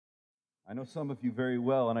I know some of you very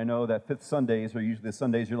well, and I know that fifth Sundays are usually the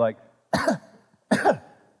Sundays you're like,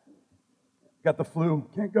 got the flu,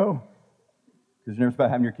 can't go. Because you're nervous about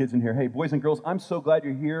having your kids in here. Hey, boys and girls, I'm so glad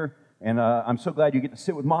you're here, and I'm so glad you get to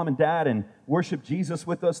sit with mom and dad and worship Jesus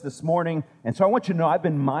with us this morning. And so I want you to know I've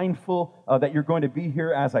been mindful that you're going to be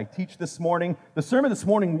here as I teach this morning. The sermon this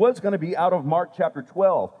morning was going to be out of Mark chapter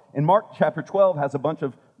 12, and Mark chapter 12 has a bunch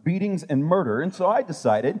of beatings and murder, and so I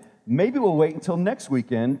decided maybe we'll wait until next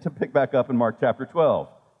weekend to pick back up in Mark chapter 12.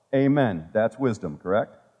 Amen. That's wisdom,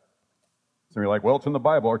 correct? So you're like, well, it's in the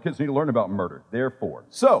Bible. Our kids need to learn about murder. Therefore.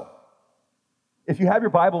 So, if you have your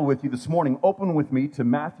Bible with you this morning, open with me to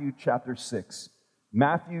Matthew chapter 6.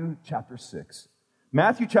 Matthew chapter 6.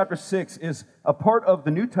 Matthew chapter 6 is a part of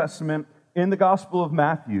the New Testament in the Gospel of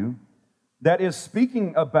Matthew that is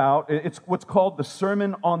speaking about, it's what's called the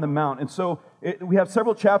Sermon on the Mount. And so we have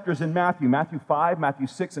several chapters in Matthew, Matthew 5, Matthew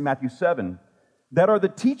 6, and Matthew 7, that are the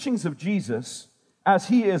teachings of Jesus as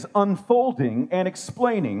he is unfolding and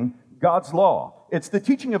explaining God's law. It's the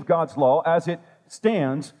teaching of God's law as it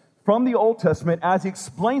stands from the Old Testament as he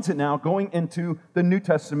explains it now going into the New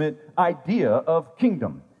Testament idea of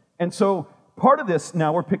kingdom. And so part of this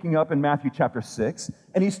now we're picking up in Matthew chapter 6,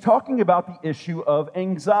 and he's talking about the issue of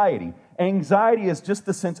anxiety. Anxiety is just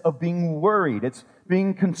the sense of being worried. It's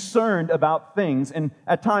being concerned about things and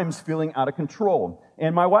at times feeling out of control.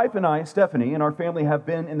 And my wife and I, Stephanie, and our family have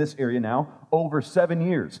been in this area now over 7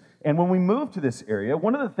 years. And when we moved to this area,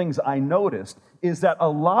 one of the things I noticed is that a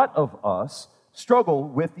lot of us struggle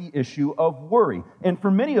with the issue of worry. And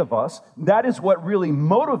for many of us, that is what really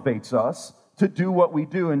motivates us to do what we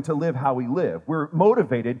do and to live how we live. We're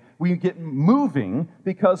motivated, we get moving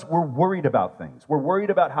because we're worried about things. We're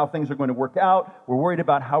worried about how things are going to work out. We're worried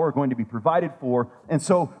about how we're going to be provided for. And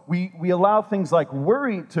so we allow things like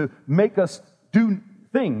worry to make us do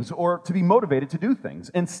things or to be motivated to do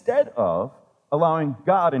things instead of allowing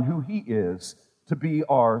God and who he is to be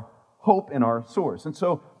our hope and our source. And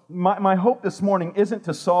so my hope this morning isn't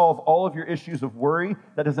to solve all of your issues of worry.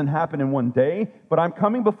 That doesn't happen in one day. But I'm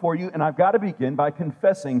coming before you, and I've got to begin by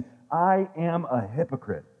confessing I am a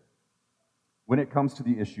hypocrite when it comes to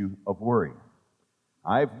the issue of worry.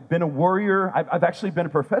 I've been a worrier. I've actually been a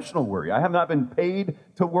professional worrier. I have not been paid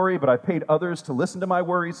to worry, but I've paid others to listen to my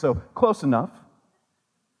worries, so close enough.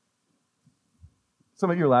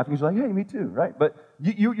 Some of you are laughing. You're like, hey, me too, right? But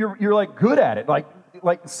you're like good at it. Like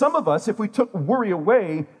some of us, if we took worry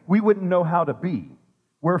away, we wouldn't know how to be.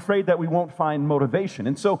 We're afraid that we won't find motivation.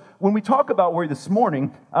 And so when we talk about worry this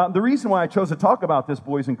morning, the reason why I chose to talk about this,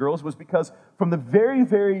 boys and girls, was because from the very,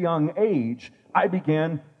 very young age, I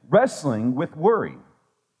began wrestling with worry.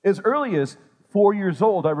 As early as 4 years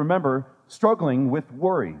old, I remember struggling with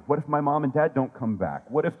worry. What if my mom and dad don't come back?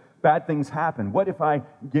 What if bad things happen? What if I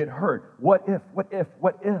get hurt? What if?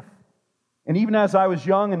 And even as I was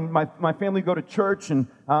young and my family would go to church, and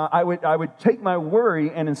I would take my worry,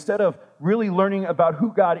 and instead of really learning about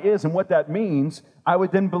who God is and what that means, I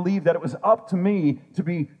would then believe that it was up to me to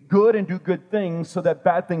be good and do good things so that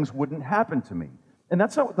bad things wouldn't happen to me. And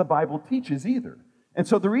that's not what the Bible teaches either. And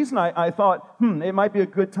so the reason I thought, it might be a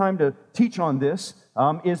good time to teach on this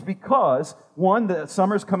is because, one, the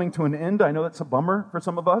summer's coming to an end. I know that's a bummer for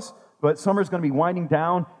some of us, but summer's going to be winding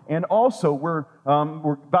down. And also, we're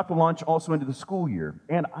about to launch also into the school year.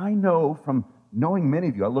 And I know from knowing many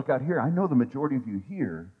of you, I look out here, I know the majority of you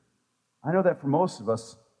here, I know that for most of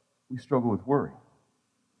us, we struggle with worry.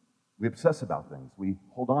 We obsess about things. We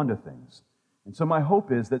hold on to things. And so my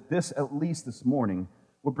hope is that this, at least this morning,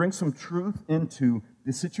 will bring some truth into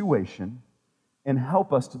the situation and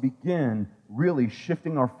help us to begin really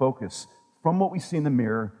shifting our focus from what we see in the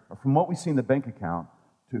mirror or from what we see in the bank account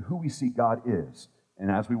to who we see God is,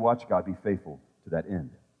 and as we watch God be faithful to that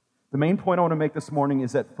end. The main point I want to make this morning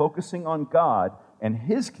is that focusing on God and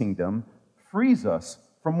his kingdom frees us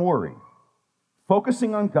from worry.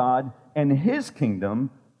 Focusing on God and his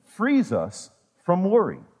kingdom frees us from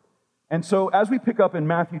worry. And so as we pick up in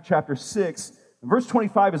Matthew chapter 6, verse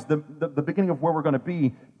 25 is the beginning of where we're going to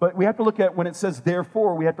be, but we have to look at when it says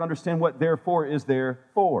therefore, we have to understand what therefore is there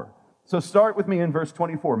for. So start with me in verse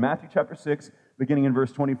 24, Matthew chapter 6, beginning in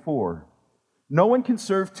verse 24. No one can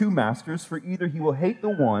serve two masters, for either he will hate the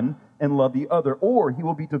one and love the other, or he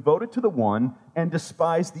will be devoted to the one and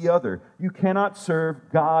despise the other. You cannot serve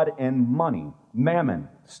God and money, mammon,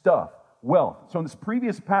 stuff, wealth. So in this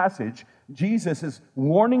previous passage, Jesus is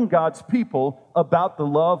warning God's people about the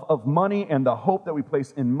love of money and the hope that we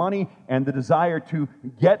place in money and the desire to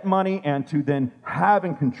get money and to then have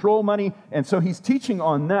and control money. And so he's teaching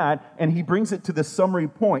on that, and he brings it to the summary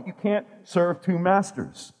point. You can't serve two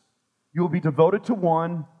masters. You will be devoted to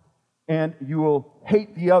one and you will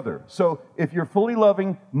hate the other. So if you're fully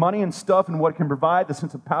loving money and stuff and what it can provide, the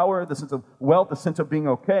sense of power, the sense of wealth, the sense of being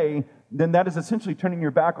okay, then that is essentially turning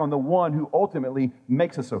your back on the one who ultimately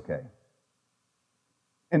makes us okay.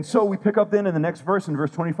 And so we pick up then in the next verse, in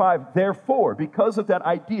verse 25, therefore, because of that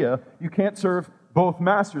idea, you can't serve both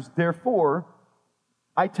masters. Therefore,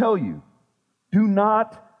 I tell you, do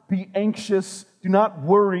not be anxious, do not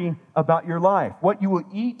worry about your life, what you will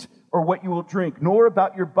eat or what you will drink, nor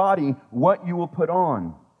about your body, what you will put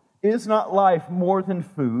on. Is not life more than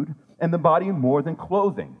food, and the body more than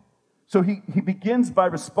clothing? So he begins by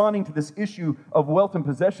responding to this issue of wealth and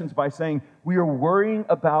possessions by saying, we are worrying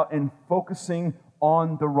about and focusing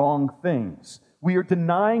on the wrong things. We are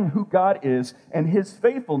denying who God is and His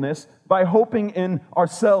faithfulness by hoping in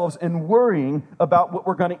ourselves and worrying about what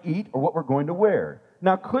we're going to eat or what we're going to wear.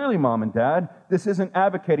 Now, clearly, Mom and Dad, this isn't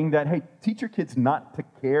advocating that, hey, teach your kids not to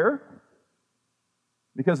care.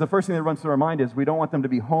 Because the first thing that runs through our mind is we don't want them to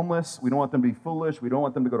be homeless, we don't want them to be foolish, we don't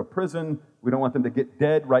want them to go to prison, we don't want them to get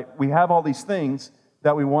dead, right? We have all these things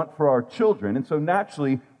that we want for our children, and so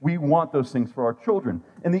naturally, we want those things for our children.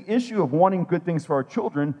 And the issue of wanting good things for our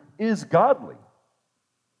children is godly.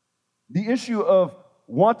 The issue of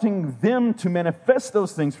wanting them to manifest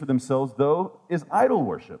those things for themselves, though, is idol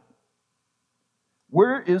worship.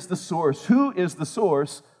 Where is the source? Who is the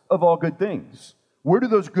source of all good things? Where do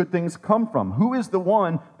those good things come from? Who is the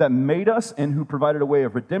one that made us and who provided a way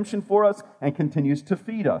of redemption for us and continues to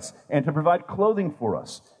feed us and to provide clothing for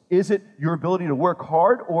us? Is it your ability to work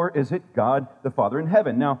hard, or is it God the Father in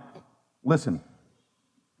heaven? Now, listen,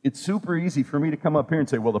 it's super easy for me to come up here and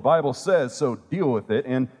say, well, the Bible says, so deal with it,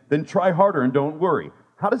 and then try harder and don't worry.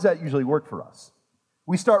 How does that usually work for us?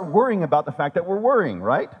 We start worrying about the fact that we're worrying,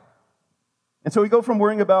 right? And so we go from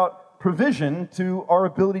worrying about provision to our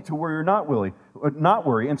ability to worry or not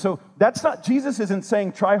worry. And so that's not, Jesus isn't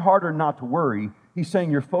saying try harder not to worry. He's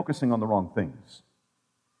saying you're focusing on the wrong things.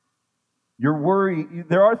 Your worry,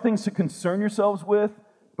 there are things to concern yourselves with,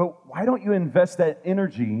 but why don't you invest that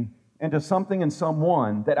energy into something and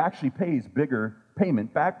someone that actually pays bigger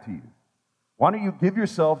payment back to you? Why don't you give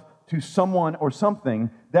yourself to someone or something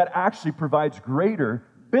that actually provides greater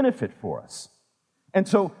benefit for us? And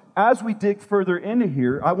so as we dig further into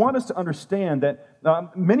here, I want us to understand that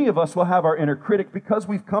many of us will have our inner critic because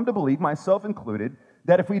we've come to believe, myself included,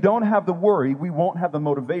 that if we don't have the worry, we won't have the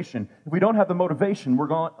motivation. If we don't have the motivation,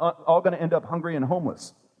 we're all going to end up hungry and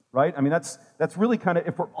homeless, right? I mean, that's really kind of,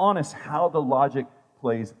 if we're honest, how the logic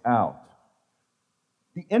plays out.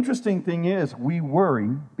 The interesting thing is we worry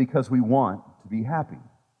because we want to be happy.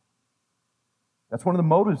 That's one of the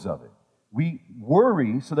motives of it. We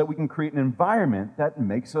worry so that we can create an environment that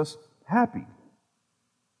makes us happy.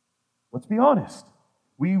 Let's be honest.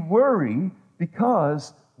 We worry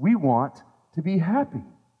because we want to be happy.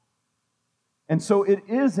 And so it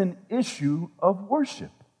is an issue of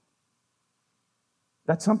worship.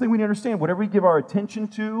 That's something we need to understand. Whatever we give our attention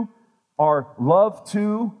to, our love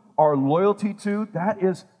to, our loyalty to, that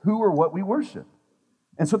is who or what we worship.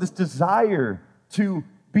 And so this desire to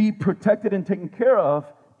be protected and taken care of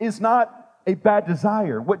is not a bad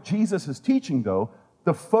desire. What Jesus is teaching, though,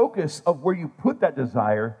 the focus of where you put that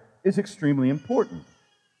desire is extremely important.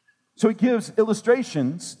 So he gives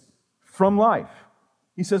illustrations from life.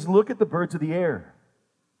 He says, look at the birds of the air.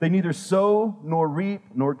 They neither sow nor reap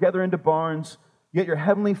nor gather into barns, yet your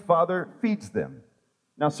heavenly Father feeds them.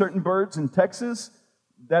 Now, certain birds in Texas,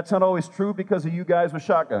 that's not always true because of you guys with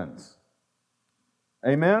shotguns.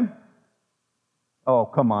 Amen? Oh,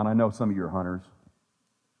 come on, I know some of you are hunters.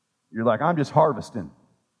 You're like, I'm just harvesting.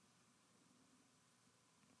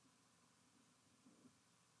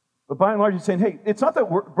 But by and large, he's saying, hey, it's not that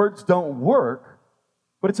birds don't work,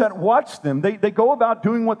 but it's that watch them. They go about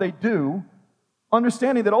doing what they do,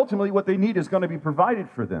 understanding that ultimately what they need is going to be provided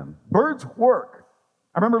for them. Birds work.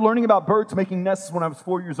 I remember learning about birds making nests when I was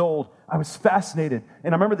 4 years old. I was fascinated.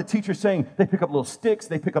 And I remember the teacher saying they pick up little sticks,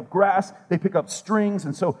 they pick up grass, they pick up strings.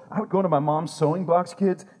 And so I would go into my mom's sewing box,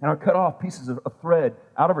 kids, and I would cut off pieces of thread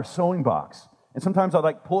out of her sewing box. And sometimes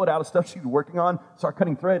I'd pull it out of stuff she was working on, start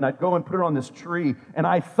cutting thread, and I'd go and put it on this tree. And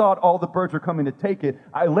I thought all the birds were coming to take it.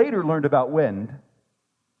 I later learned about wind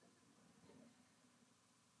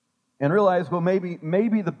and realized, well,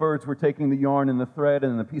 maybe the birds were taking the yarn and the thread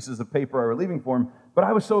and the pieces of paper I were leaving for them. But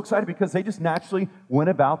I was so excited because they just naturally went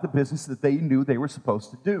about the business that they knew they were supposed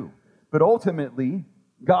to do. But ultimately,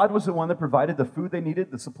 God was the one that provided the food they needed,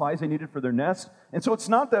 the supplies they needed for their nest. And so it's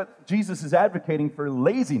not that Jesus is advocating for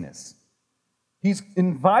laziness. He's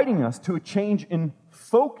inviting us to a change in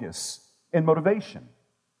focus and motivation.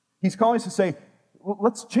 He's calling us to say, well,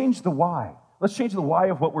 let's change the why. Let's change the why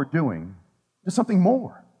of what we're doing to something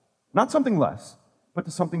more. Not something less, but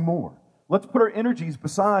to something more. Let's put our energies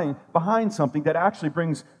behind something that actually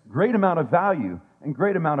brings great amount of value and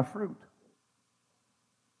great amount of fruit.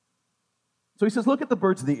 So he says, look at the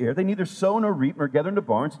birds of the air. They neither sow nor reap nor gather into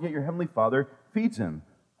barns, and yet your heavenly Father feeds them.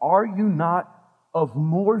 Are you not of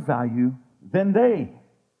more value than they?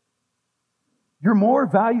 You're more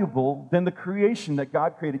valuable than the creation that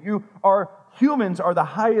God created. Humans are the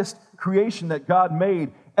highest creation that God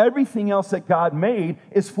made. Everything else that God made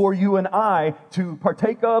is for you and I to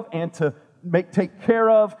partake of and to take care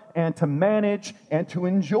of and to manage and to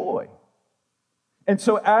enjoy. And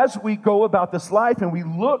so as we go about this life and we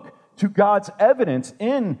look to God's evidence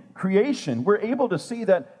in creation, we're able to see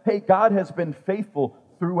that, hey, God has been faithful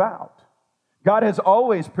throughout. God has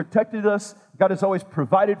always protected us. God has always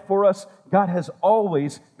provided for us. God has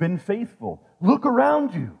always been faithful. Look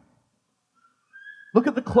around you. Look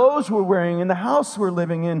at the clothes we're wearing in the house we're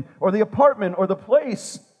living in, or the apartment, or the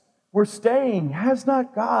place we're staying. Has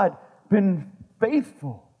not God been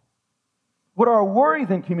faithful? What our worry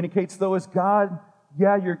then communicates, though, is God,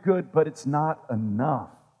 yeah, you're good, but it's not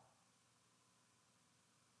enough.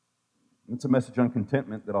 It's a message on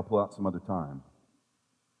contentment that I'll pull out some other time.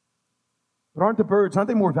 But aren't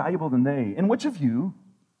they more valuable than they? And which of you,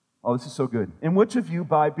 oh, this is so good. And which of you,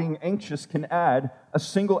 by being anxious, can add a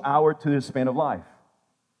single hour to his span of life?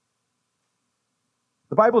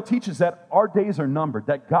 The Bible teaches that our days are numbered,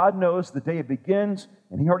 that God knows the day it begins,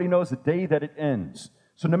 and he already knows the day that it ends.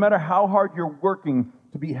 So no matter how hard you're working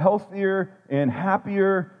to be healthier and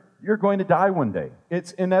happier, you're going to die one day.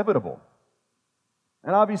 It's inevitable.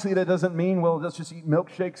 And obviously that doesn't mean, well, let's just eat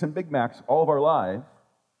milkshakes and Big Macs all of our lives.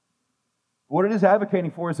 What it is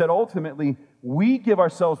advocating for is that ultimately we give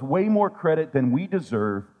ourselves way more credit than we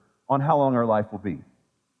deserve on how long our life will be.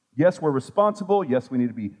 Yes, we're responsible. Yes, we need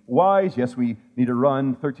to be wise. Yes, we need to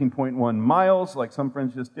run 13.1 miles like some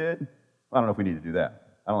friends just did. I don't know if we need to do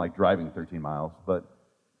that. I don't like driving 13 miles, but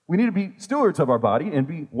we need to be stewards of our body and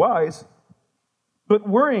be wise. But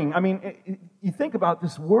worrying, you think about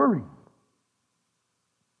this worry.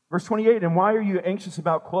 Verse 28, and why are you anxious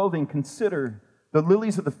about clothing? Consider the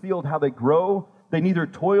lilies of the field, how they grow. They neither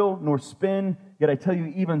toil nor spin. Yet I tell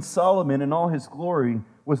you, even Solomon in all his glory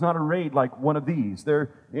was not arrayed like one of these.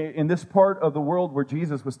 There, in this part of the world where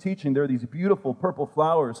Jesus was teaching, there are these beautiful purple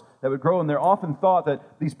flowers that would grow, and they're often thought that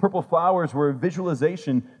these purple flowers were a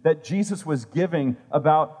visualization that Jesus was giving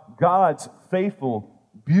about God's faithful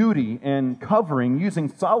beauty and covering, using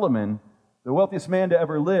Solomon, the wealthiest man to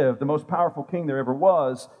ever live, the most powerful king there ever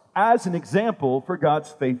was, as an example for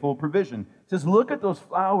God's faithful provision. He says, look at those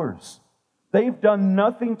flowers. They've done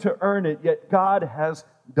nothing to earn it, yet God has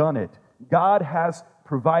done it. God has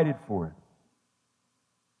provided for it.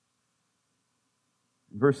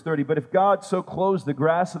 Verse 30, but if God so clothes the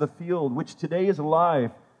grass of the field, which today is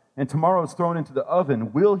alive and tomorrow is thrown into the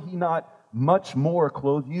oven, will he not much more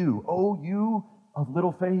clothe you, O you of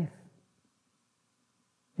little faith?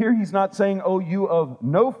 Here he's not saying, O you of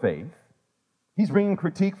no faith. He's bringing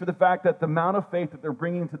critique for the fact that the amount of faith that they're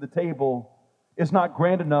bringing to the table is not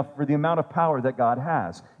grand enough for the amount of power that God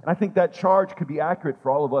has. And I think that charge could be accurate for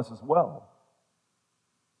all of us as well.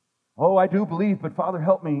 Oh, I do believe, but Father,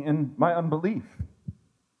 help me in my unbelief.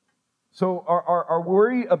 So our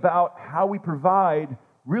worry about how we provide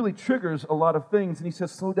really triggers a lot of things. And he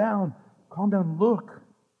says, slow down, calm down, look.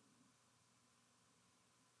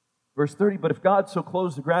 Verse 30, but if God so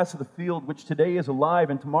clothes the grass of the field, which today is alive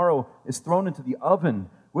and tomorrow is thrown into the oven,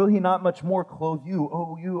 will he not much more clothe you,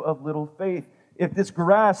 O you of little faith? If this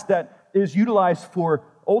grass that is utilized for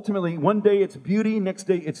ultimately one day it's beauty, next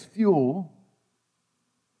day it's fuel,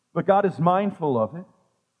 but God is mindful of it,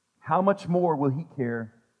 how much more will he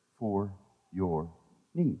care for your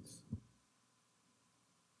needs?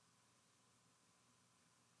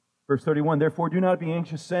 Verse 31, therefore do not be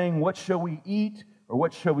anxious, saying, what shall we eat, or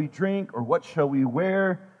what shall we drink, or what shall we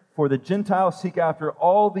wear? For the Gentiles seek after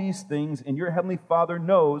all these things, and your heavenly Father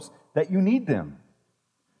knows that you need them.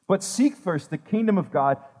 But seek first the kingdom of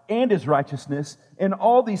God and his righteousness, and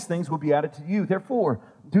all these things will be added to you. Therefore,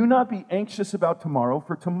 do not be anxious about tomorrow,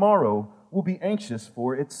 for tomorrow will be anxious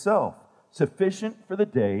for itself. Sufficient for the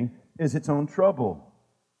day is its own trouble.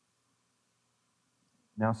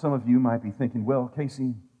 Now, some of you might be thinking, well,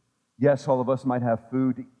 Casey, yes, all of us might have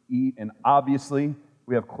food to eat, and obviously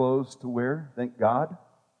we have clothes to wear, thank God.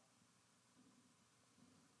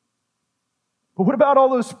 But what about all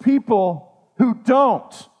those people who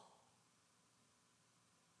don't?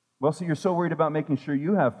 Well, see, you're so worried about making sure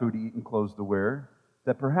you have food to eat and clothes to wear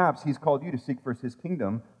that perhaps he's called you to seek first his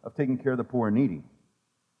kingdom of taking care of the poor and needy.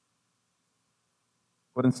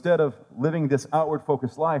 But instead of living this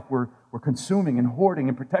outward-focused life, we're consuming and hoarding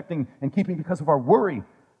and protecting and keeping because of our worry.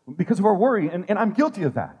 Because of our worry, and I'm guilty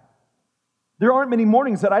of that. There aren't many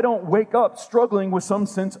mornings that I don't wake up struggling with some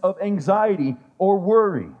sense of anxiety or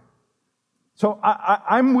worry. So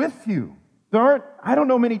I'm with you. I don't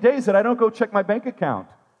know many days that I don't go check my bank account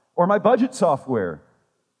or my budget software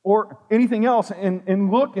or anything else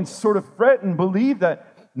and look and sort of fret and believe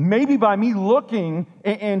that maybe by me looking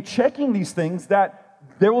and checking these things that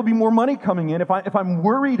there will be more money coming in if I'm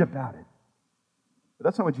worried about it. But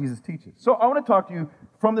that's not what Jesus teaches. So I want to talk to you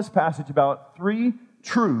from this passage about 3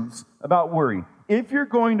 truths about worry. If you're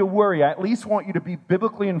going to worry, I at least want you to be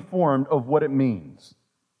biblically informed of what it means.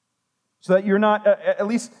 So that you're not, at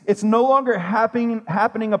least it's no longer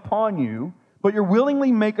happening upon you, but you're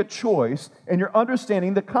willingly make a choice and you're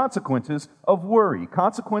understanding the consequences of worry.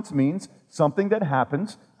 Consequence means something that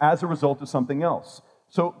happens as a result of something else.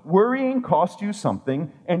 So worrying costs you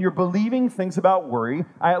something, and you're believing things about worry.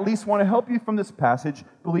 I at least want to help you from this passage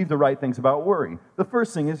believe the right things about worry. The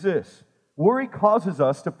first thing is this. Worry causes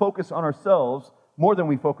us to focus on ourselves more than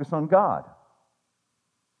we focus on God.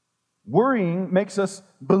 Worrying makes us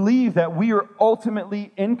believe that we are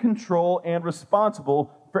ultimately in control and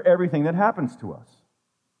responsible for everything that happens to us.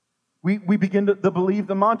 We begin to believe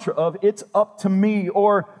the mantra of, it's up to me,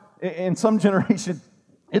 or in some generations,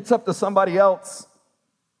 it's up to somebody else.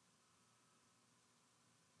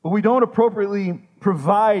 But we don't appropriately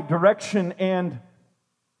provide direction and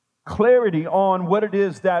clarity on what it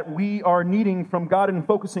is that we are needing from God and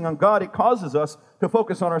focusing on God. It causes us to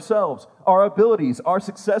focus on ourselves, our abilities, our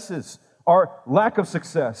successes, our lack of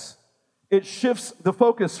success. It shifts the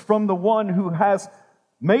focus from the one who has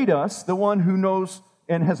made us, the one who knows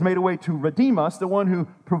and has made a way to redeem us, the one who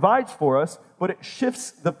provides for us, but it shifts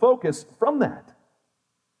the focus from that.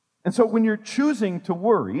 And so when you're choosing to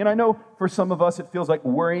worry, and I know for some of us it feels like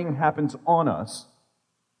worrying happens on us,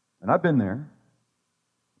 and I've been there,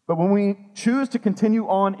 but when we choose to continue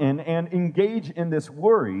on in and engage in this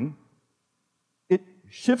worry, it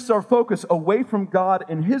shifts our focus away from God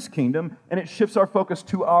and His kingdom, and it shifts our focus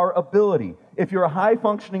to our ability. If you're a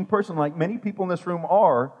high-functioning person, like many people in this room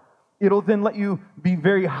are, it'll then let you be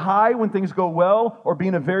very high when things go well, or be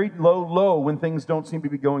in a very low when things don't seem to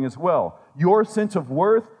be going as well. Your sense of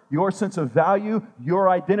worth, your sense of value, your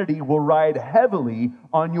identity will ride heavily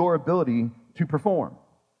on your ability to perform.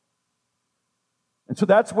 And so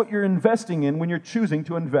that's what you're investing in when you're choosing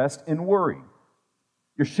to invest in worry.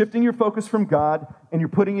 You're shifting your focus from God and you're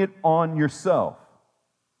putting it on yourself.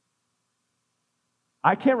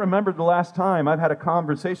 I can't remember the last time I've had a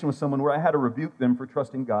conversation with someone where I had to rebuke them for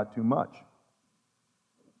trusting God too much.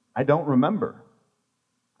 I don't remember.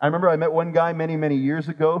 I remember I met one guy many, many years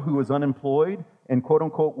ago who was unemployed and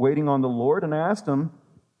quote-unquote waiting on the Lord, and I asked him,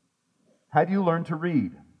 have you learned to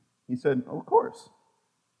read? He said, oh, of course.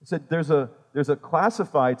 I said, there's a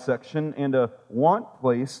classified section and a want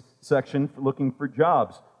place section for looking for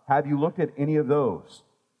jobs. Have you looked at any of those?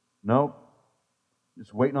 No,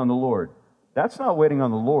 just waiting on the Lord. That's not waiting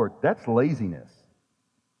on the Lord. That's laziness.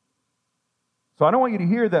 So I don't want you to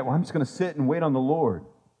hear that, well, I'm just going to sit and wait on the Lord.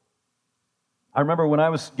 I remember when I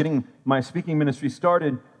was getting my speaking ministry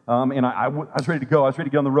started, and I was ready to go. I was ready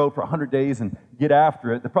to get on the road for 100 days and get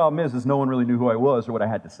after it. The problem is no one really knew who I was or what I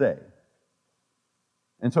had to say.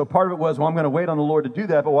 And so part of it was, well, I'm going to wait on the Lord to do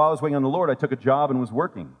that. But while I was waiting on the Lord, I took a job and was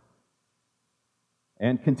working.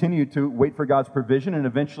 And continued to wait for God's provision. And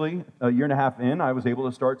eventually, a year and a half in, I was able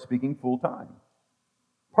to start speaking full time.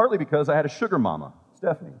 Partly because I had a sugar mama,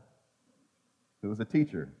 Stephanie, who was a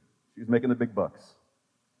teacher. She was making the big bucks.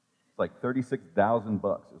 It's like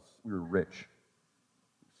 $36,000. We were rich.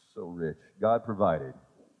 So rich. God provided.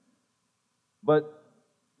 But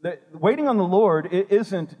waiting on the Lord, it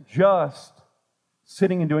isn't just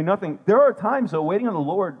sitting and doing nothing. There are times, though, waiting on the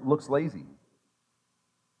Lord looks lazy.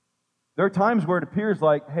 There are times where it appears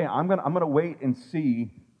like, hey, I'm gonna wait and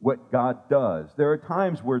see what God does. There are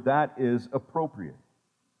times where that is appropriate.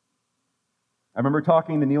 I remember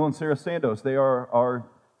talking to Neil and Sarah Sandos. They are our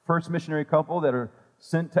first missionary couple that are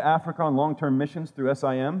sent to Africa on long-term missions through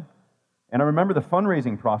SIM. And I remember the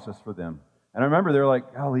fundraising process for them. And I remember they're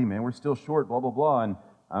like, golly, man, we're still short, blah, blah, blah. And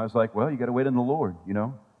I was like, well, you got to wait on the Lord, you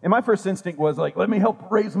know. And my first instinct was like, let me help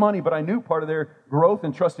raise money. But I knew part of their growth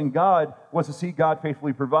and trusting God was to see God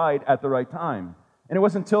faithfully provide at the right time. And it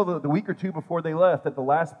wasn't until the week or two before they left that the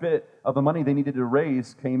last bit of the money they needed to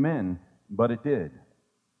raise came in. But it did.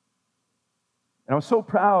 And I was so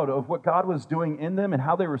proud of what God was doing in them and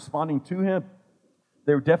how they were responding to Him.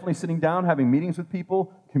 They were definitely sitting down, having meetings with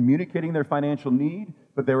people, communicating their financial need,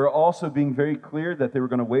 but they were also being very clear that they were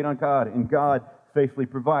going to wait on God, and God faithfully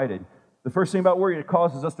provided. The first thing about worry, it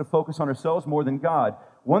causes us to focus on ourselves more than God.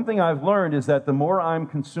 One thing I've learned is that the more I'm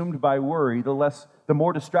consumed by worry, the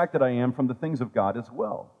more distracted I am from the things of God as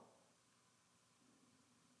well.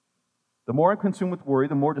 The more I'm consumed with worry,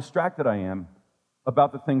 the more distracted I am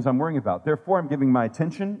about the things I'm worrying about. Therefore, I'm giving my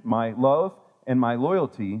attention, my love, and my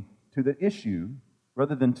loyalty to the issue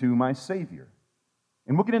rather than to my Savior.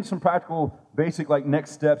 And we'll get into some practical, basic,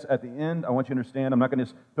 next steps at the end. I want you to understand, I'm not going to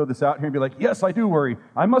just throw this out here and be like, yes, I do worry.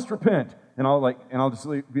 I must repent. And I'll just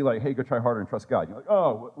be like, hey, go try harder and trust God. You're like,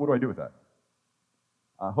 oh, what do I do with that?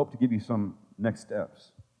 I hope to give you some next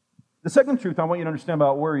steps. The second truth I want you to understand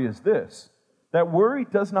about worry is this, that worry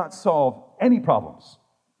does not solve any problems.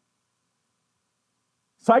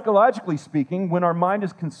 Psychologically speaking, when our mind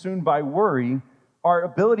is consumed by worry, our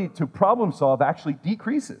ability to problem solve actually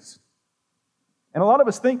decreases. And a lot of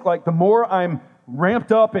us think the more I'm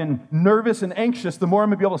ramped up and nervous and anxious, the more I'm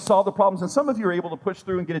going to be able to solve the problems. And some of you are able to push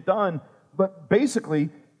through and get it done. But basically,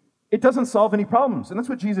 it doesn't solve any problems. And that's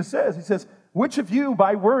what Jesus says. He says, which of you,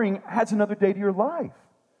 by worrying, adds another day to your life?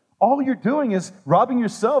 All you're doing is robbing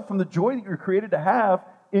yourself from the joy that you're created to have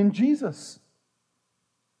in Jesus.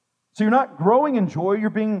 So you're not growing in joy, you're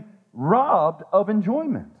being robbed of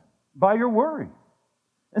enjoyment by your worry.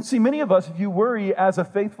 And see, many of us view worry as a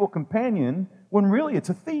faithful companion when really it's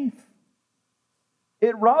a thief.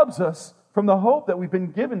 It robs us from the hope that we've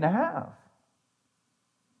been given to have.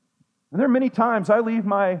 And there are many times I leave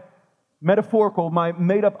my metaphorical, my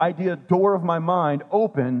made-up idea door of my mind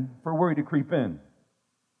open for worry to creep in.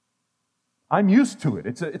 I'm used to it.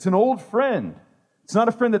 It's an old friend. It's not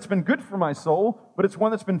a friend that's been good for my soul, but it's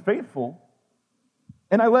one that's been faithful.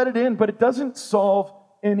 And I let it in, but it doesn't solve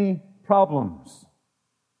any problems.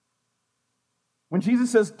 When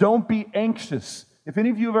Jesus says, don't be anxious, if any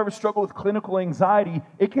of you have ever struggled with clinical anxiety,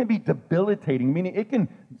 it can be debilitating, meaning it can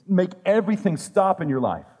make everything stop in your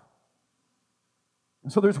life.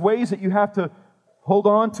 And so there's ways that you have to hold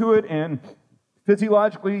on to it and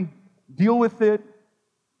physiologically deal with it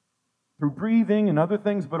through breathing and other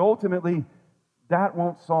things, but ultimately, that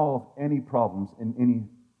won't solve any problems in any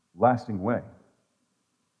lasting way.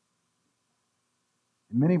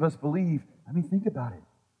 And many of us believe, think about it.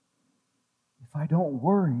 If I don't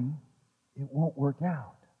worry, it won't work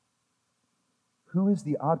out. Who is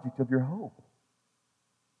the object of your hope?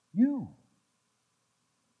 You.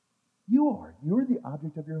 You are. You're the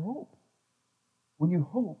object of your hope when you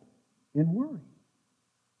hope in worry.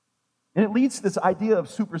 And it leads to this idea of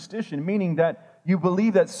superstition, meaning that you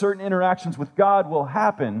believe that certain interactions with God will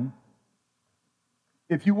happen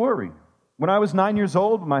if you worry. When I was 9 years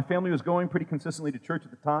old, my family was going pretty consistently to church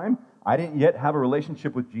at the time. I didn't yet have a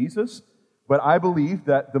relationship with Jesus, but I believed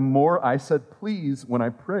that the more I said please when I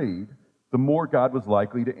prayed, the more God was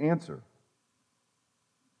likely to answer.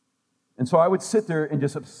 And so I would sit there and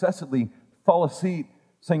just obsessively fall asleep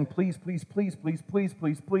saying, please, please, please, please, please,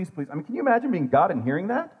 please, please, please. Can you imagine being God and hearing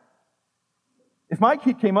that? If my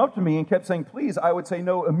kid came up to me and kept saying, please, I would say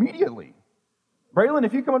no immediately. Braylon,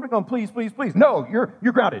 if you come up and go, please, please, please, no,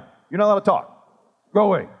 you're grounded. You're not allowed to talk. Go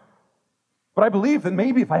away. But I believe that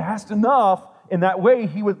maybe if I asked enough, in that way,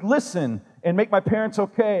 he would listen and make my parents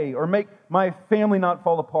okay, or make my family not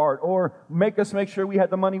fall apart, or make us make sure we had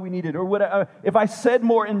the money we needed, or whatever. If I said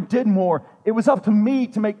more and did more, it was up to me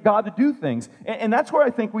to make God to do things. And that's where I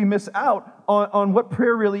think we miss out on what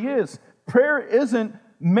prayer really is. Prayer isn't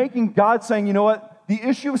making God saying, you know what, the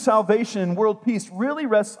issue of salvation and world peace really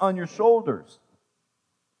rests on your shoulders.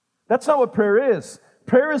 That's not what prayer is.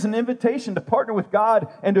 Prayer is an invitation to partner with God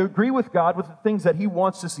and to agree with God with the things that He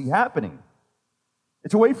wants to see happening.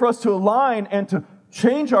 It's a way for us to align and to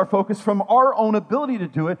change our focus from our own ability to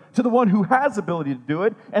do it to the one who has the ability to do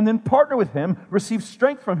it, and then partner with Him, receive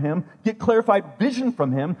strength from Him, get clarified vision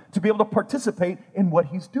from Him to be able to participate in what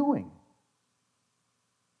He's doing.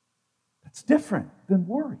 That's different than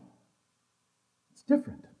worry. It's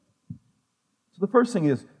different. So the first thing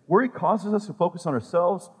is, worry causes us to focus on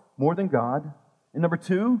ourselves more than God. And number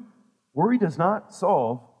two, worry does not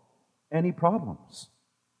solve any problems.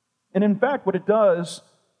 And in fact, what it does,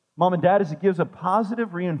 Mom and Dad, is it gives a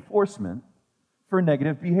positive reinforcement for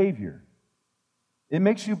negative behavior. It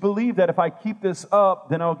makes you believe that if I keep this up,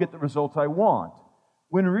 then I'll get the results I want.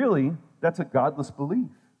 When really, that's a godless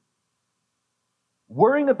belief.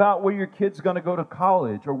 Worrying about where your kid's going to go to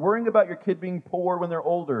college, or worrying about your kid being poor when they're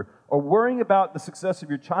older, or worrying about the success of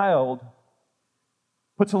your child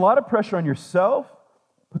puts a lot of pressure on yourself,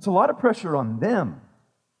 puts a lot of pressure on them.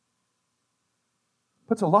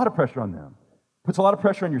 Puts a lot of pressure on them. Puts a lot of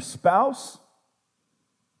pressure on your spouse.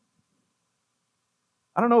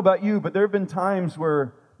 I don't know about you, but there have been times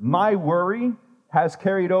where my worry has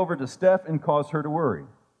carried over to Steph and caused her to worry.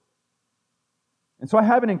 And so I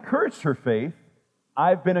haven't encouraged her faith.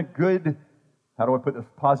 I've been a good, how do I put this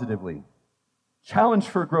positively, challenge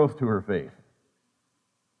for growth to her faith.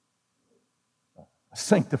 A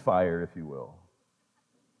sanctifier, if you will.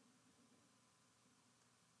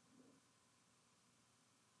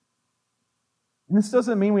 And this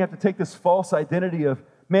doesn't mean we have to take this false identity of,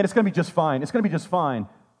 man, it's going to be just fine. It's going to be just fine.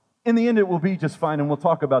 In the end, it will be just fine, and we'll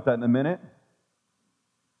talk about that in a minute.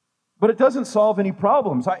 But it doesn't solve any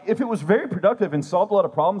problems. If it was very productive and solved a lot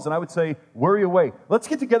of problems, then I would say, worry away. Let's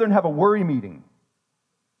get together and have a worry meeting.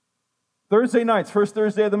 Thursday nights, first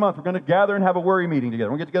Thursday of the month, we're going to gather and have a worry meeting together.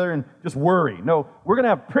 We're going to get together and just worry. No, we're going to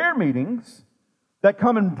have prayer meetings that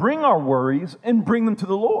come and bring our worries and bring them to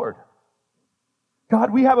the Lord.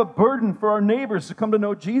 God, we have a burden for our neighbors to come to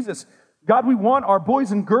know Jesus. God, we want our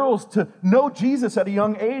boys and girls to know Jesus at a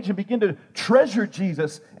young age and begin to treasure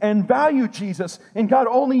Jesus and value Jesus. And God,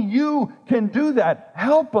 only you can do that.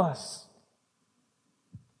 Help us.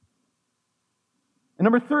 And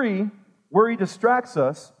number 3, worry distracts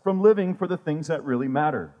us from living for the things that really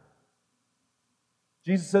matter.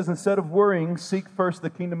 Jesus says, instead of worrying, seek first the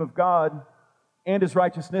kingdom of God and His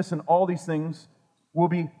righteousness, and all these things will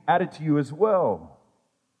be added to you as well.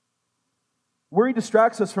 Worry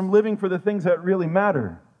distracts us from living for the things that really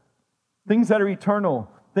matter, things that are eternal,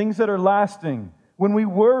 things that are lasting. When we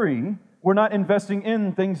worry, we're not investing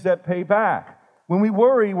in things that pay back. When we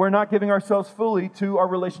worry, we're not giving ourselves fully to our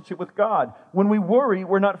relationship with God. When we worry,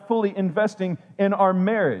 we're not fully investing in our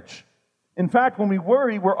marriage. In fact, when we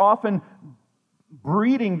worry, we're often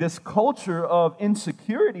breeding this culture of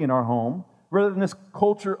insecurity in our home rather than this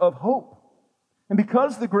culture of hope. And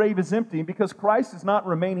because the grave is empty, because Christ is not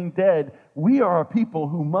remaining dead, we are a people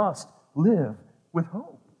who must live with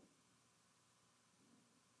hope.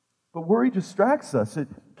 But worry distracts us. It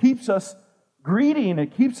keeps us greedy, and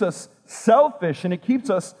it keeps us selfish, and it keeps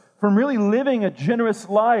us from really living a generous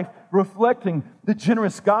life, reflecting the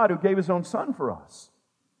generous God who gave His own Son for us.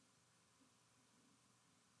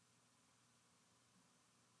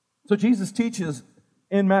 So Jesus teaches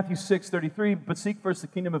in Matthew 6:33, but seek first the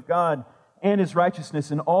kingdom of God and His righteousness,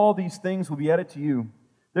 and all these things will be added to you.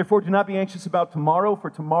 Therefore, do not be anxious about tomorrow, for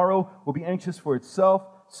tomorrow will be anxious for itself.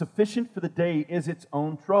 Sufficient for the day is its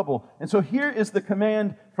own trouble. And so here is the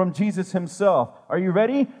command from Jesus Himself. Are you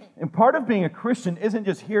ready? And part of being a Christian isn't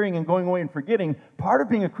just hearing and going away and forgetting. Part of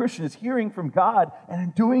being a Christian is hearing from God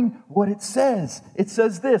and doing what it says. It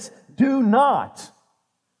says this: do not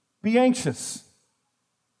be anxious.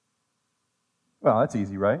 Well, that's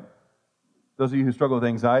easy, right? Those of you who struggle with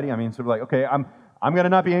anxiety, I mean, sort of like, okay, I'm going to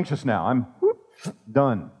not be anxious now. I'm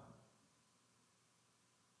done.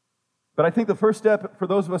 But I think the first step for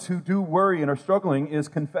those of us who do worry and are struggling is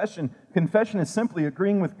confession. Confession is simply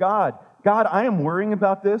agreeing with God. God, I am worrying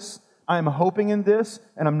about this. I am hoping in this,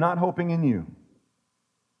 and I'm not hoping in you.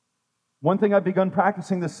 One thing I've begun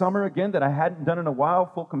practicing this summer, again, that I hadn't done in a while,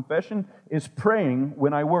 full confession, is praying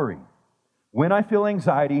when I worry. When I feel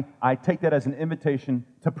anxiety, I take that as an invitation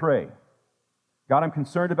to pray. God, I'm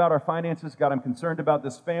concerned about our finances. God, I'm concerned about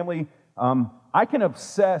this family. I can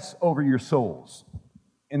obsess over your souls.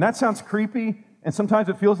 And that sounds creepy, and sometimes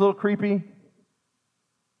it feels a little creepy.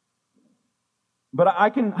 But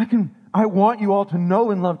I want you all to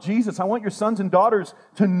know and love Jesus. I want your sons and daughters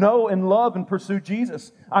to know and love and pursue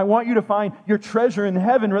Jesus. I want you to find your treasure in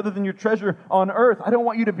heaven rather than your treasure on earth. I don't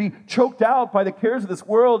want you to be choked out by the cares of this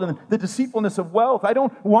world and the deceitfulness of wealth. I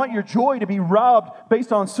don't want your joy to be robbed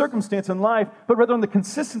based on circumstance in life, but rather on the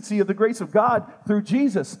consistency of the grace of God through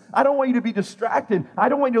Jesus. I don't want you to be distracted. I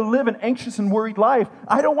don't want you to live an anxious and worried life.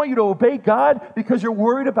 I don't want you to obey God because you're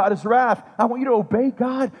worried about His wrath. I want you to obey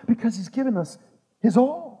God because He's given us His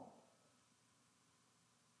all.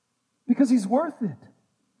 Because He's worth it.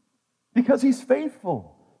 Because He's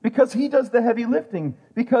faithful. Because He does the heavy lifting.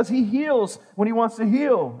 Because He heals when He wants to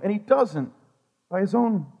heal. And He doesn't by His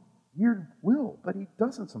own weird will. But He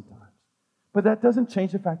doesn't sometimes. But that doesn't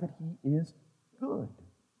change the fact that He is good.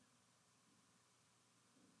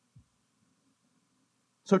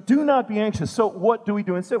 So do not be anxious. So what do we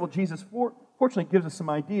do instead? Well, Jesus fortunately gives us some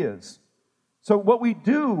ideas. So what we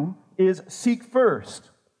do is seek first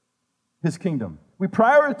His kingdom. We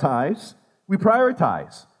prioritize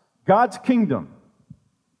God's kingdom.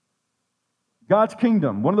 God's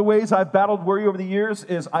kingdom. One of the ways I've battled worry over the years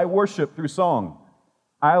is I worship through song.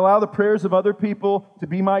 I allow the prayers of other people to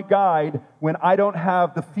be my guide when I don't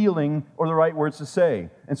have the feeling or the right words to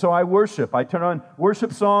say. And so I worship. I turn on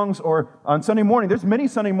worship songs, or on Sunday morning. There's many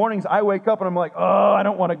Sunday mornings I wake up and I'm like, oh, I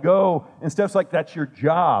don't want to go. And Steph's like, that's your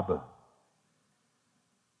job.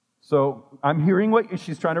 So I'm hearing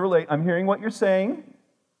she's trying to relate. I'm hearing what you're saying.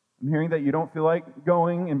 I'm hearing that you don't feel like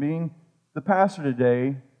going and being the pastor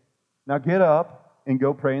today, now get up and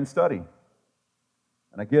go pray and study.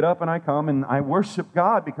 And I get up and I come and I worship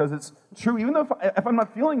God because it's true. Even though if I'm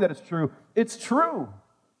not feeling that it's true.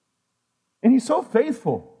 And He's so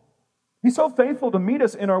faithful. He's so faithful to meet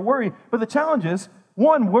us in our worry. But the challenge is,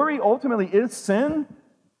 one, worry ultimately is sin.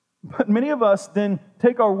 But many of us then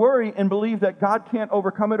take our worry and believe that God can't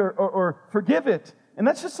overcome it or forgive it. And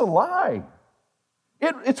that's just a lie.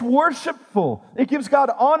 It's worshipful. It gives God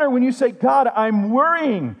honor when you say, God, I'm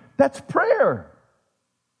worrying. That's prayer.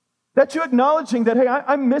 That's you acknowledging that, hey,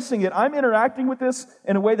 I'm missing it. I'm interacting with this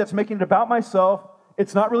in a way that's making it about myself.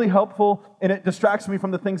 It's not really helpful, and it distracts me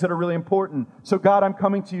from the things that are really important. So, God, I'm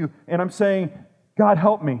coming to you, and I'm saying, God,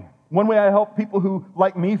 help me. One way I help people who,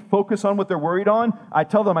 like me, focus on what they're worried on, I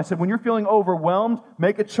tell them, I said, when you're feeling overwhelmed,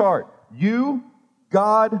 make a chart. You,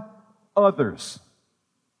 God, others.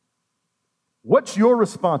 What's your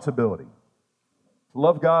responsibility? To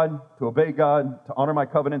love God, to obey God, to honor my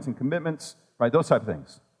covenants and commitments, right? Those type of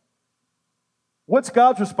things. What's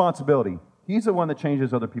God's responsibility? He's the one that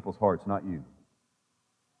changes other people's hearts, not you.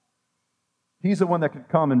 He's the one that could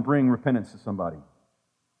come and bring repentance to somebody.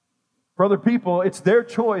 For other people, it's their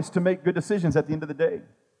choice to make good decisions at the end of the day.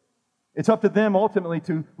 It's up to them ultimately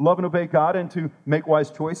to love and obey God and to make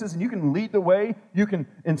wise choices. And you can lead the way, you can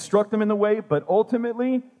instruct them in the way, but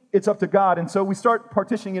ultimately, it's up to God. And so we start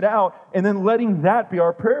partitioning it out and then letting that be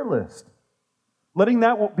our prayer list. Letting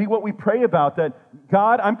that be what we pray about, that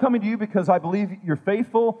God, I'm coming to you because I believe you're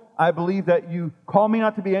faithful. I believe that you call me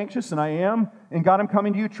not to be anxious, and I am. And God, I'm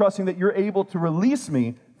coming to you trusting that you're able to release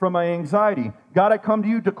me from my anxiety. God, I come to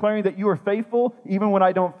you declaring that you are faithful even when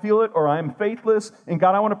I don't feel it or I'm faithless. And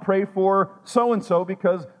God, I want to pray for so-and-so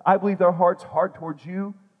because I believe their heart's hard towards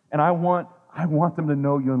you, and I want them to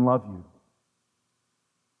know you and love you.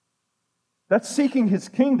 That's seeking His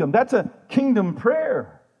kingdom. That's a kingdom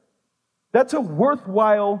prayer. That's a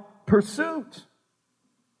worthwhile pursuit.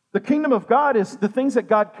 The kingdom of God is the things that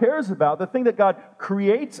God cares about, the thing that God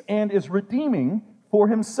creates and is redeeming for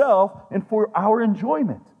Himself and for our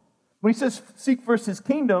enjoyment. When He says, seek first His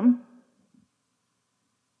kingdom,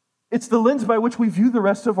 it's the lens by which we view the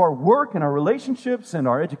rest of our work and our relationships and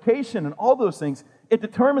our education and all those things. It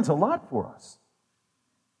determines a lot for us.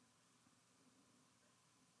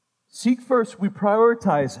 Seek first, we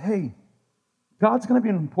prioritize, hey, God's going to be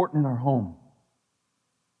important in our home.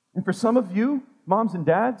 And for some of you, moms and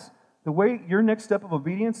dads, the way your next step of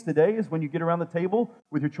obedience today is when you get around the table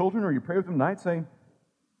with your children or you pray with them tonight, say,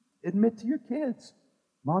 admit to your kids,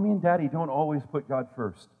 Mommy and Daddy don't always put God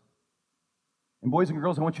first. And boys and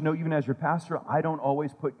girls, I want you to know, even as your pastor, I don't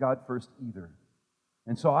always put God first either.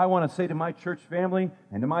 And so I want to say to my church family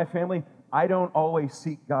and to my family, I don't always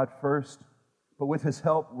seek God first, but with His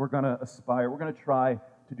help, we're going to aspire. We're going to try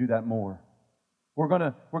to do that more. We're going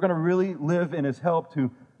to really live in His help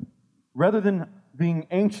to, rather than being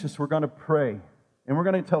anxious, we're going to pray. And we're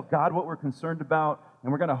going to tell God what we're concerned about,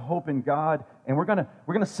 and we're going to hope in God, and we're going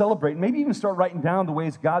to celebrate, and maybe even start writing down the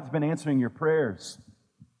ways God's been answering your prayers.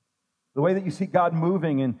 The way that you see God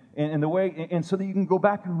moving, and the way, and so that you can go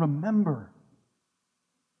back and remember.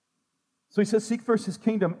 So He says, seek first His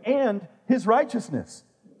kingdom and His righteousness.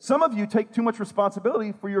 Some of you take too much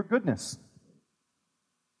responsibility for your goodness.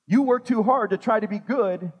 You work too hard to try to be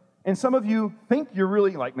good, and some of you think you're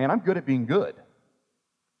really like, man, I'm good at being good.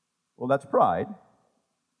 Well, that's pride.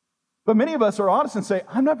 But many of us are honest and say,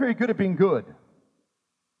 I'm not very good at being good.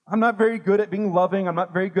 I'm not very good at being loving. I'm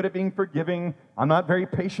not very good at being forgiving. I'm not very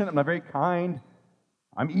patient. I'm not very kind.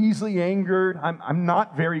 I'm easily angered. I'm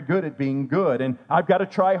not very good at being good, and I've got to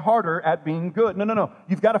try harder at being good. No.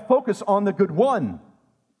 You've got to focus on the good one.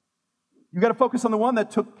 You've got to focus on the one that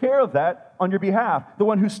took care of that on your behalf, the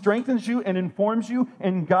one who strengthens you and informs you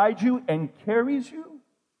and guides you and carries you.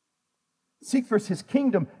 Seek first His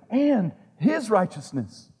kingdom and His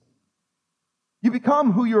righteousness. You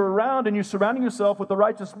become who you're around, and you're surrounding yourself with the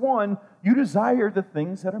righteous one. You desire the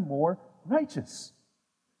things that are more righteous,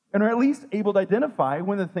 and are at least able to identify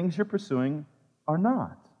when the things you're pursuing are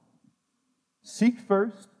not. Seek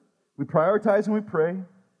first. We prioritize and we pray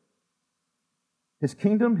His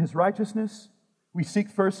kingdom, His righteousness. We seek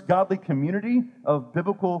first godly community of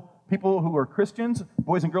biblical people who are Christians,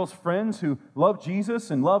 boys and girls, friends who love Jesus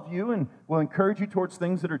and love you and will encourage you towards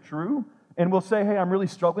things that are true. And we'll say, hey, I'm really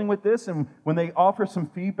struggling with this. And when they offer some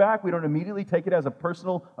feedback, we don't immediately take it as a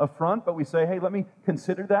personal affront, but we say, hey, let me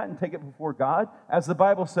consider that and take it before God. As the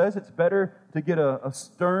Bible says, it's better to get a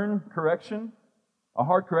stern correction, a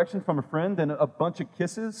hard correction from a friend than a bunch of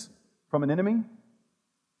kisses from an enemy.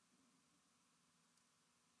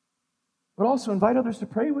 But also invite others to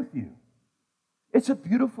pray with you. It's a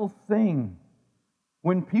beautiful thing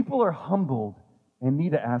When people are humbled and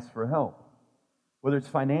need to ask for help, whether it's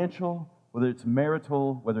financial, whether it's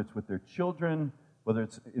marital, whether it's with their children, whether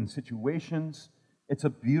it's in situations, it's a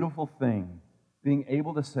beautiful thing being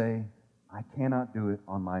able to say, I cannot do it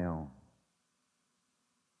on my own.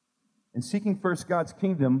 And seeking first God's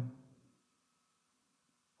kingdom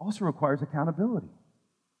also requires accountability.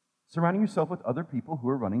 Surrounding yourself with other people who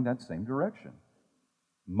are running that same direction.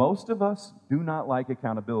 Most of us do not like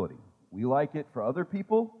accountability. We like it for other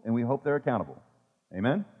people, and we hope they're accountable.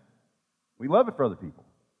 Amen? We love it for other people.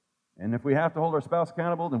 And if we have to hold our spouse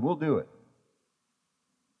accountable, then we'll do it.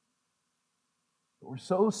 But we're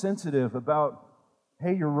so sensitive about,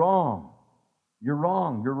 hey, you're wrong. You're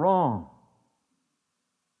wrong. You're wrong.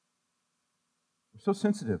 We're so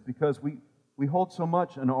sensitive because we hold so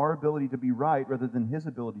much in our ability to be right rather than His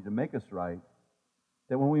ability to make us right,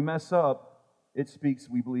 that when we mess up, it speaks,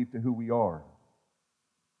 we believe, to who we are,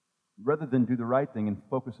 rather than do the right thing and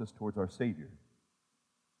focus us towards our Savior.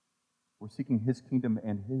 We're seeking His kingdom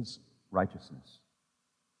and His righteousness.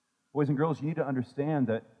 Boys and girls, you need to understand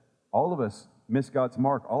that all of us miss God's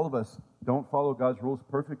mark. All of us don't follow God's rules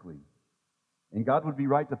perfectly. And God would be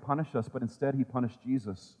right to punish us, but instead He punished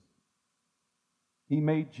Jesus. He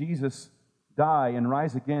made Jesus die and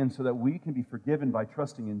rise again so that we can be forgiven by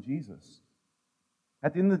trusting in Jesus.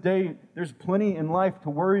 At the end of the day, there's plenty in life to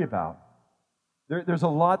worry about. There's a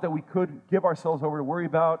lot that we could give ourselves over to worry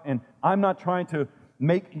about, and I'm not trying to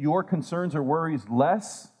make your concerns or worries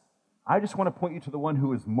less. I just want to point you to the one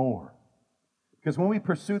who is more. Because when we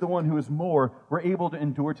pursue the one who is more, we're able to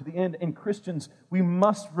endure to the end. And Christians, we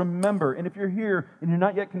must remember, and if you're here and you're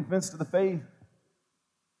not yet convinced of the faith,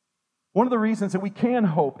 one of the reasons that we can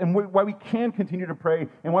hope and why we can continue to pray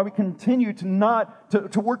and why we continue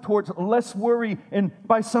to work towards less worry and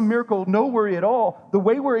by some miracle, no worry at all, the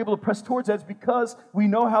way we're able to press towards that is because we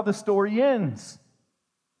know how the story ends.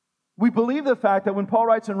 We believe the fact that when Paul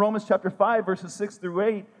writes in Romans chapter 5, verses 6 through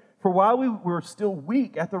 8, for while we were still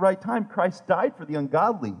weak at the right time, Christ died for the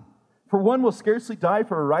ungodly. For one will scarcely die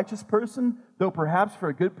for a righteous person, though perhaps for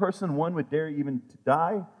a good person one would dare even to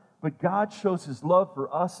die. But God shows His love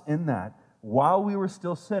for us in that while we were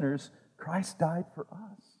still sinners, Christ died for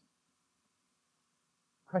us.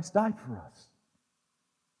 Christ died for us.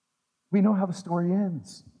 We know how the story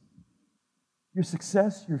ends. Your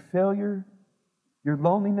success, your failure, your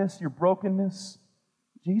loneliness, your brokenness,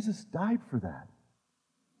 Jesus died for that.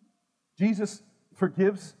 Jesus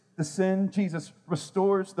forgives the sin. Jesus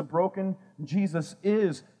restores the broken. Jesus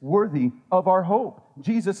is worthy of our hope.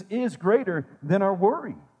 Jesus is greater than our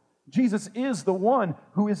worry. Jesus is the one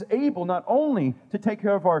who is able not only to take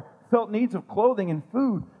care of our felt needs of clothing and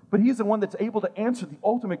food, but He's the one that's able to answer the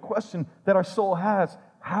ultimate question that our soul has.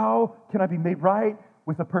 How can I be made right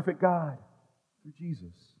with a perfect God? Through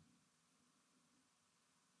Jesus.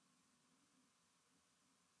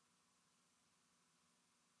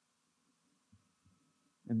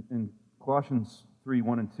 In Colossians 3,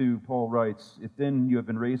 1 and 2, Paul writes, if then you have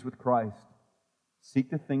been raised with Christ, seek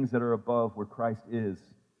the things that are above where Christ is,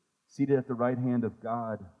 seated at the right hand of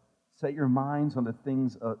God. Set your minds on the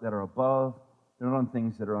things that are above, not on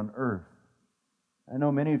things that are on earth. I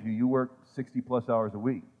know many of you work 60 plus hours a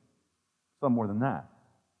week, some more than that.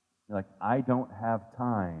 You're like, I don't have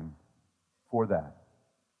time for that.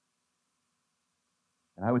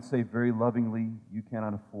 And I would say very lovingly, you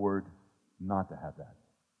cannot afford not to have that.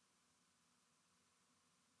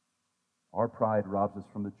 Our pride robs us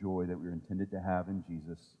from the joy that we are intended to have in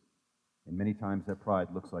Jesus. And many times that pride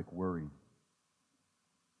looks like worry.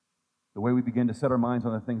 The way we begin to set our minds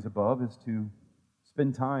on the things above is to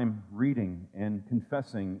spend time reading and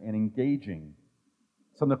confessing and engaging.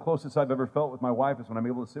 Some of the closest I've ever felt with my wife is when I'm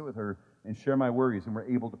able to sit with her and share my worries and we're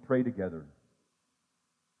able to pray together.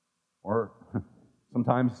 Or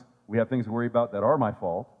sometimes we have things to worry about that are my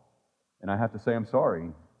fault, and I have to say I'm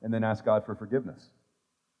sorry and then ask God for forgiveness.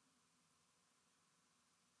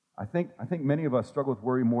 I think many of us struggle with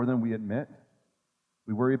worry more than we admit.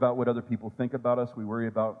 We worry about what other people think about us. We worry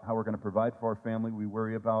about how we're going to provide for our family. We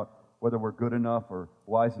worry about whether we're good enough or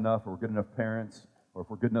wise enough or we're good enough parents or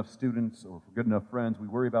if we're good enough students or if we're good enough friends. We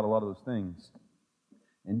worry about a lot of those things.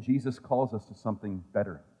 And Jesus calls us to something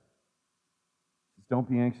better. He says, don't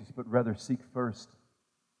be anxious, but rather seek first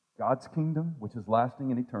God's kingdom, which is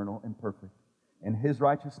lasting and eternal and perfect, and His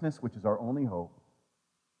righteousness, which is our only hope.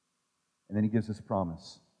 And then He gives this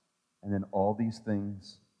promise. And then all these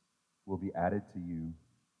things will be added to you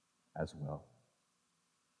as well.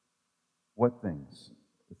 What things?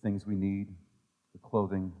 The things we need, the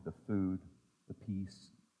clothing, the food, the peace,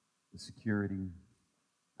 the security.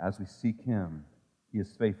 As we seek Him, He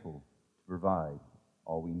is faithful to provide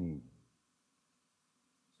all we need.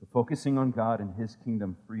 So focusing on God and His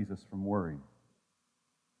kingdom frees us from worry.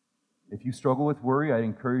 If you struggle with worry, I'd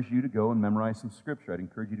encourage you to go and memorize some scripture. I'd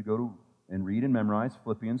encourage you to go and read and memorize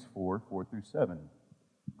Philippians 4:4-7.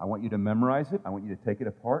 I want you to memorize it, I want you to take it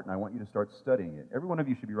apart, and I want you to start studying it. Every one of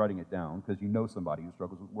you should be writing it down because you know somebody who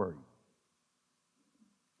struggles with worry.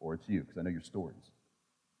 Or it's you, because I know your stories.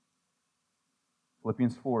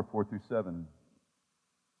 Philippians 4:4-7.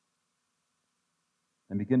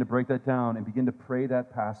 And begin to break that down and begin to pray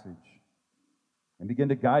that passage. And begin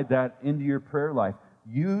to guide that into your prayer life.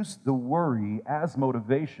 Use the worry as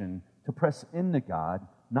motivation to press into God,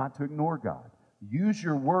 not to ignore God. Use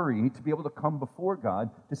your worry to be able to come before God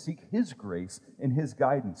to seek His grace and His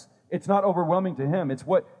guidance. It's not overwhelming to Him. It's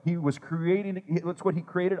what He was creating. It's what He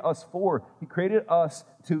created us for. He created us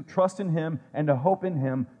to trust in Him and to hope in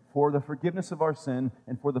Him for the forgiveness of our sin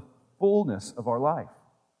and for the fullness of our life.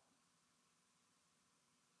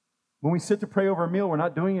 When we sit to pray over a meal, we're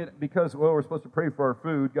not doing it because, well, we're supposed to pray for our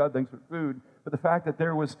food. God thanks for food. But the fact that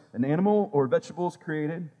there was an animal or vegetables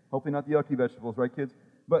created, hopefully not the yucky vegetables, right, kids?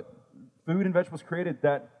 But food and vegetables created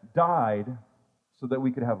that died so that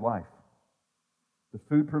we could have life. The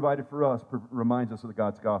food provided for us reminds us of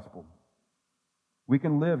God's gospel. We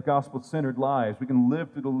can live gospel-centered lives. We can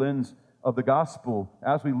live through the lens of the gospel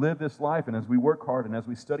as we live this life and as we work hard and as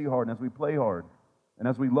we study hard and as we play hard and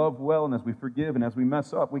as we love well and as we forgive and as we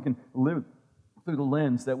mess up. We can live through the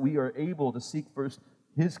lens that we are able to seek first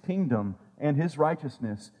His kingdom and His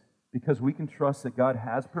righteousness because we can trust that God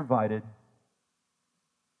has provided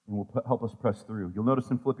and will help us press through. You'll notice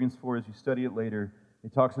in Philippians 4, as you study it later,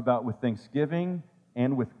 it talks about with thanksgiving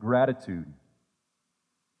and with gratitude.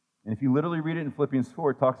 And if you literally read it in Philippians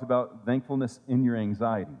 4, it talks about thankfulness in your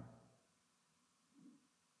anxiety.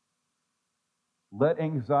 Let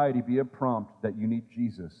anxiety be a prompt that you need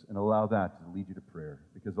Jesus and allow that to lead you to prayer,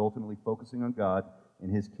 because ultimately focusing on God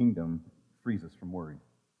and His kingdom frees us from worry.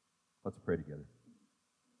 Let's pray together.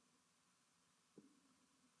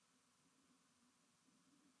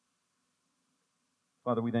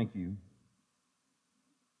 Father, we thank You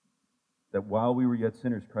that while we were yet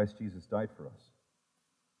sinners, Christ Jesus died for us.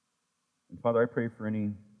 And Father, I pray for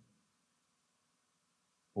any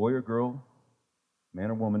boy or girl, man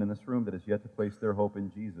or woman in this room that has yet to place their hope in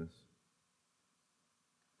Jesus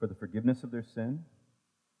for the forgiveness of their sin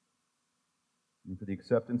and for the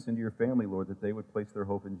acceptance into Your family, Lord, that they would place their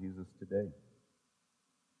hope in Jesus today.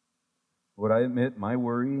 Lord, I admit my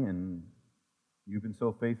worry, and You've been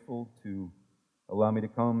so faithful to allow me to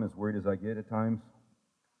come, as worried as I get at times,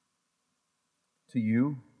 to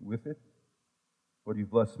You with it. Lord, You've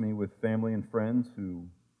blessed me with family and friends who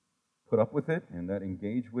put up with it and that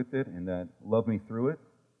engage with it and that love me through it.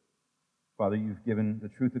 Father, You've given the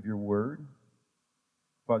truth of Your word.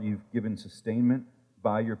 Father, You've given sustainment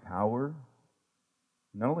by Your power.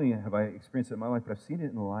 Not only have I experienced it in my life, but I've seen it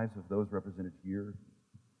in the lives of those represented here.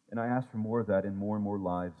 And I ask for more of that in more and more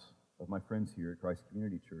lives of my friends here at Christ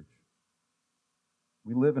Community Church.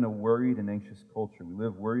 We live in a worried and anxious culture. We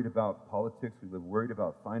live worried about politics. We live worried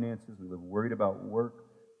about finances. We live worried about work.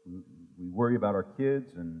 We worry about our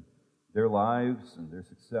kids and their lives and their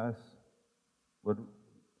success. Lord,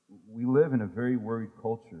 we live in a very worried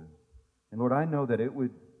culture. And Lord, I know that it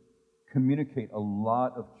would communicate a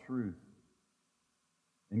lot of truth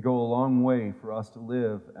and go a long way for us to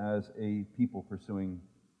live as a people pursuing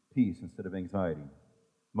peace instead of anxiety.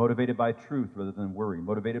 Motivated by truth rather than worry.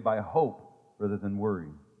 Motivated by hope rather than worry.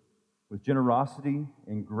 With generosity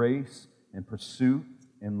and grace and pursuit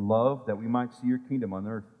and love, that we might see Your kingdom on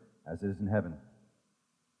earth as it is in heaven.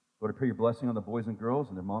 Lord, I pray Your blessing on the boys and girls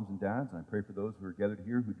and their moms and dads, and I pray for those who are gathered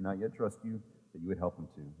here who do not yet trust You, that You would help them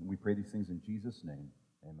to. And we pray these things in Jesus' name.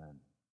 Amen.